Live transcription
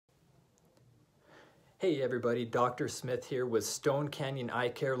Hey everybody, Dr. Smith here with Stone Canyon Eye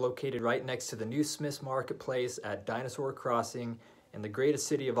Care, located right next to the new Smith's Marketplace at Dinosaur Crossing in the greatest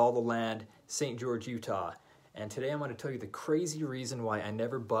city of all the land, St. George, Utah. And today I'm going to tell you the crazy reason why I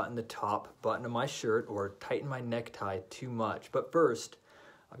never button the top button of my shirt or tighten my necktie too much. But first,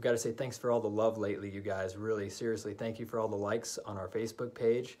 I've got to say thanks for all the love lately, you guys. Really, seriously, thank you for all the likes on our Facebook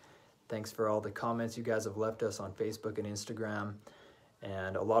page. Thanks for all the comments you guys have left us on Facebook and Instagram.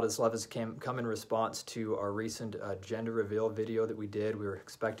 And a lot of this love has come in response to our recent gender reveal video that we did. We were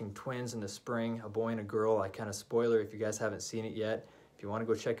expecting twins in the spring, a boy and a girl. I kind of spoiler if you guys haven't seen it yet. If you want to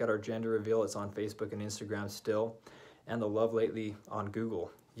go check out our gender reveal, it's on Facebook and Instagram still. And the love lately on Google.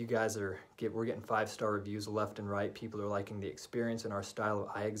 You guys we're getting 5-star reviews left and right. People are liking the experience and our style of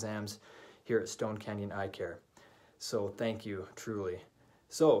eye exams here at Stone Canyon Eye Care. So thank you, truly.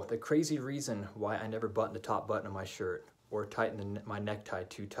 So the crazy reason why I never button the top button of my shirt or tighten my necktie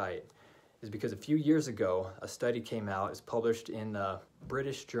too tight is because a few years ago, a study came out. It's published in the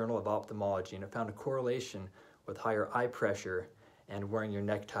British Journal of Ophthalmology, and it found a correlation with higher eye pressure and wearing your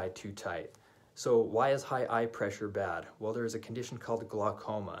necktie too tight. So why is high eye pressure bad? Well, there is a condition called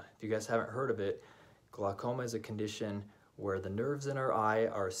glaucoma. If you guys haven't heard of it, glaucoma is a condition where the nerves in our eye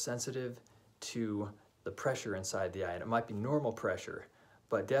are sensitive to the pressure inside the eye. And it might be normal pressure,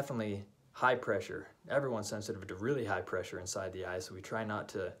 but definitely high pressure. Everyone's sensitive to really high pressure inside the eye, so we try not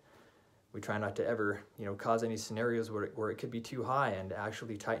to ever, cause any scenarios where it could be too high, and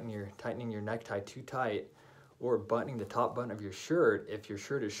actually tightening your necktie too tight or buttoning the top button of your shirt, if your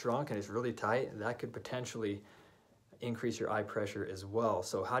shirt is shrunk and it's really tight, that could potentially increase your eye pressure as well.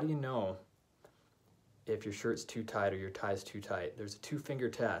 So how do you know if your shirt's too tight or your tie's too tight? There's a 2-finger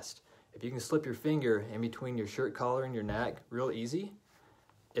test. If you can slip your finger in between your shirt collar and your neck real easy,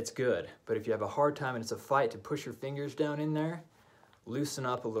 it's good. But if you have a hard time and it's a fight to push your fingers down in there, loosen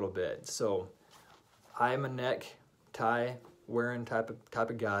up a little bit. So I'm a neck tie wearing type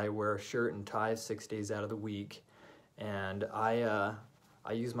of guy. I wear a shirt and tie 6 days out of the week, and I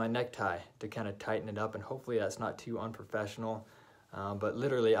use my necktie to kind of tighten it up, and hopefully that's not too unprofessional. But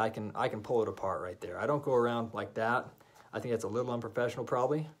literally I can pull it apart right there. I don't go around like that. I think that's a little unprofessional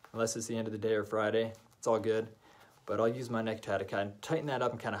probably, unless it's the end of the day or Friday. It's all good. But I'll use my necktie to kind of tighten that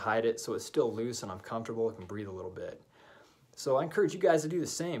up and kind of hide it so it's still loose and I'm comfortable, I can breathe a little bit. So I encourage you guys to do the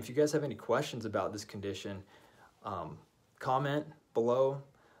same. If you guys have any questions about this condition, comment below.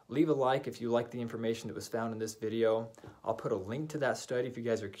 Leave a like if you like the information that was found in this video. I'll put a link to that study if you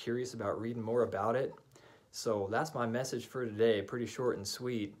guys are curious about reading more about it. So that's my message for today, pretty short and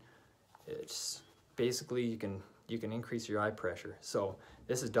sweet. It's basically you can increase your eye pressure. So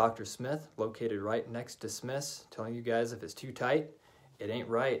this is Dr. Smith, located right next to Smith's, telling you guys if it's too tight, it ain't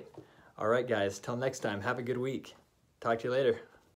right. All right, guys, till next time, have a good week. Talk to you later.